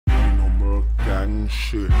gang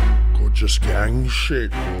shit, got just gang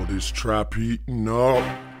shit, got this trap eating up.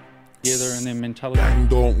 Yeah, they're in their mentality. Gang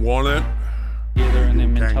don't want it. Yeah, they're in their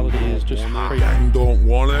mentality is just free. Gang don't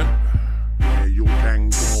want it. Yeah, your gang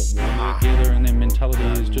don't want it. Yeah, they're in their mentality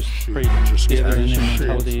is just free. Yeah, they're in their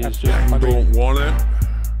mentality is just gang free. don't want it.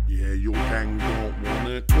 Yeah, your gang don't want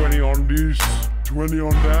it. 20 on this, 20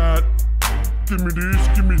 on that. Give me this,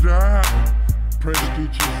 give me that.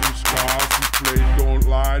 Prestiges and scars and play don't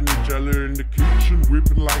lie. Nigella in the kitchen,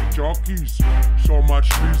 whipping like jockeys. So much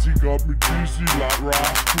Lizzie got me dizzy like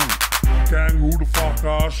rascal. Gang, who the fuck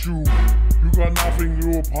are you? You got nothing,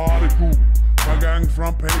 you a particle. My gang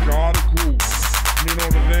front page article. You know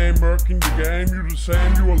the name, Merc in the game, you the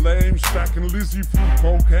same, you a lame. Stacking Lizzie food,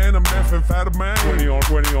 cocaine, and methamphetamine. 20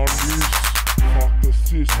 on this. Fuck the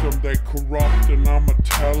system, they corrupt and I'ma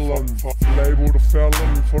tell them. Fuck label the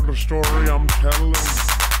felon for the story I'm telling.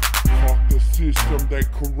 Fuck the system, they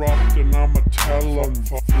corrupt and I'ma tell them.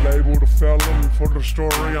 Fuck label the felon for the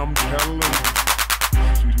story I'm telling.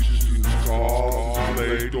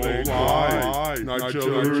 They don't lie.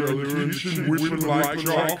 Nigella in the kitchen, whipping like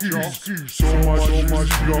jockeys. So much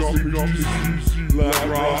got me dizzy like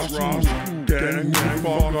rascals. Gang,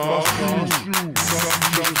 fuck us,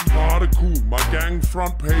 just particle. My gang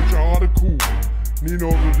front page article.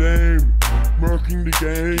 Neno the name, Merc in the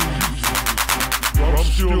game. I'm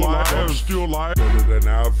still alive. Better than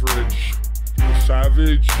average. The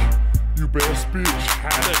savage, you best bitch.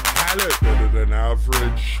 Had it. Better than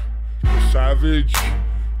average. The savage,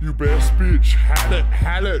 you best bitch.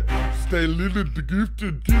 Had it. Stay littered, the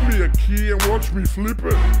gifted. Give me a key and watch me flip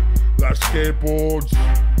it. Like skateboards.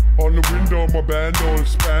 On the window of my bando,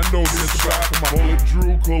 expando, get the back of my bullet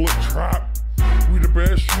drill, call it trap. We the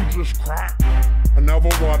best, you just crack. Another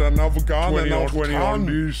what, another gun, 20 on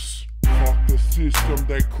this. Fuck the system,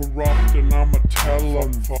 they corrupt and I'ma tell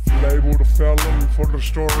them. Fuck label the felon for the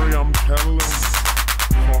story I'm telling.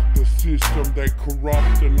 Fuck the system, they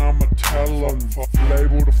corrupt and I'ma tell them. Fuck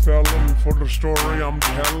label the felon for the story I'm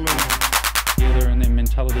telling. Yeah, they're in their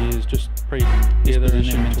mentality is just free. Yeah, they're in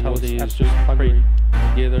their mentality is just free.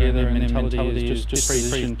 Yeah, they're in their mentality is just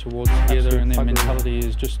disposition towards. Yeah, they're in their mentality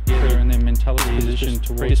is just. Yeah, they're in their mentality is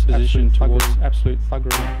disposition towards absolute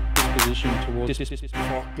thuggery. Disposition towards.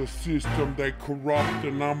 Fuck the system, they corrupt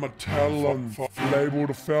and I'ma tell them. Fuck label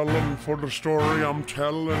the felon for the story I'm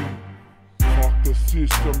telling. Fuck the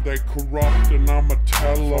system, they corrupt and I'ma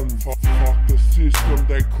tell them. Fuck the system,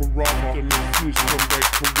 they corrupt and the system, they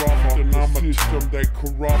corrupt and I'm a system, they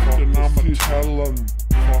corrupt and I'ma tell them.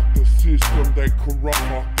 Fuck the system, they corrupt.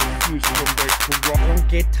 Fuck the system, they corrupt. Don't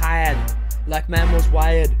get tired, like man was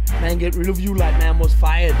wired. Man get rid of you like man was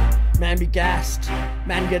fired. Man be gassed,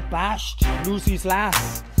 man get bashed, lose his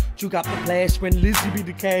last. Took up the place when Lizzie be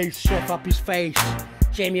the case. Chef up his face,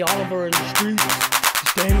 Jamie Oliver in the streets.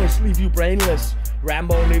 Stainless leave you brainless,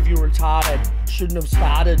 Rambo leave you retarded. Shouldn't have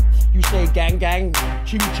started. You say gang gang,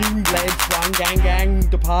 ching ching, blades sprung, gang gang,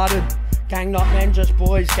 departed. Gang not men, just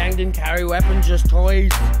boys. Gang didn't carry weapons, just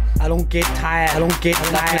toys. I don't get tired, I don't get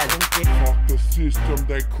tired. Fuck the system,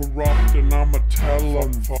 they corrupt and I'ma tell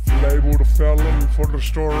them. Fuck label the felon for the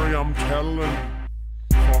story I'm telling.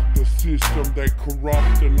 Fuck the system, they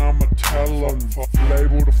corrupt and I'ma tell them. Fuck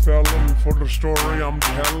label the felon for the story I'm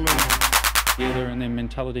telling. Yeah, they're in their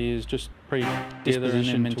mentality is just free. Yeah, they're in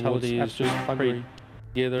their mentality is just free.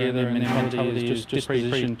 Yeah, they're in their mentality is just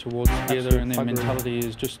disposition towards. Yeah, they're in their mentality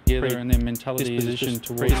is just. Yeah, they're in their mentality is just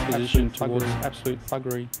disposition towards absolute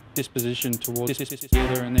thuggery. Disposition towards.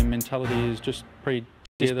 Yeah, they're in their mentality is just free.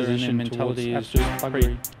 Yeah, they're in their mentality is just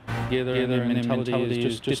free. Yeah, they're in their mentality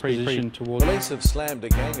is just disposition towards. Police have slammed a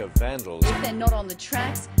gang of vandals. If they're not on the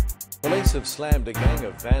tracks. Police have slammed a gang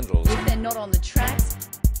of vandals. If they're not on the tracks.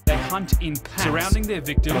 They hunt in packs, surrounding their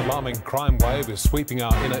victim. An alarming crime wave is sweeping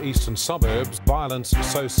our inner eastern suburbs. Violence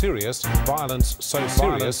so serious, violence so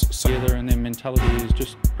serious. Yeah, they're in their mentality is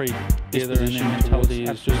just free. Yeah, they're in their mentality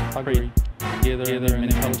is just free. Yeah, they're in their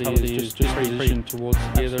mentality is just disposition towards.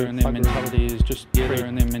 Yeah, they're in their mentality is just. Yeah, they're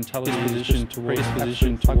in their mentality is just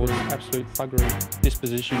disposition towards absolute thuggery.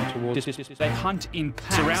 Disposition towards. They hunt in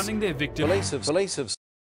packs, surrounding their victim. Police have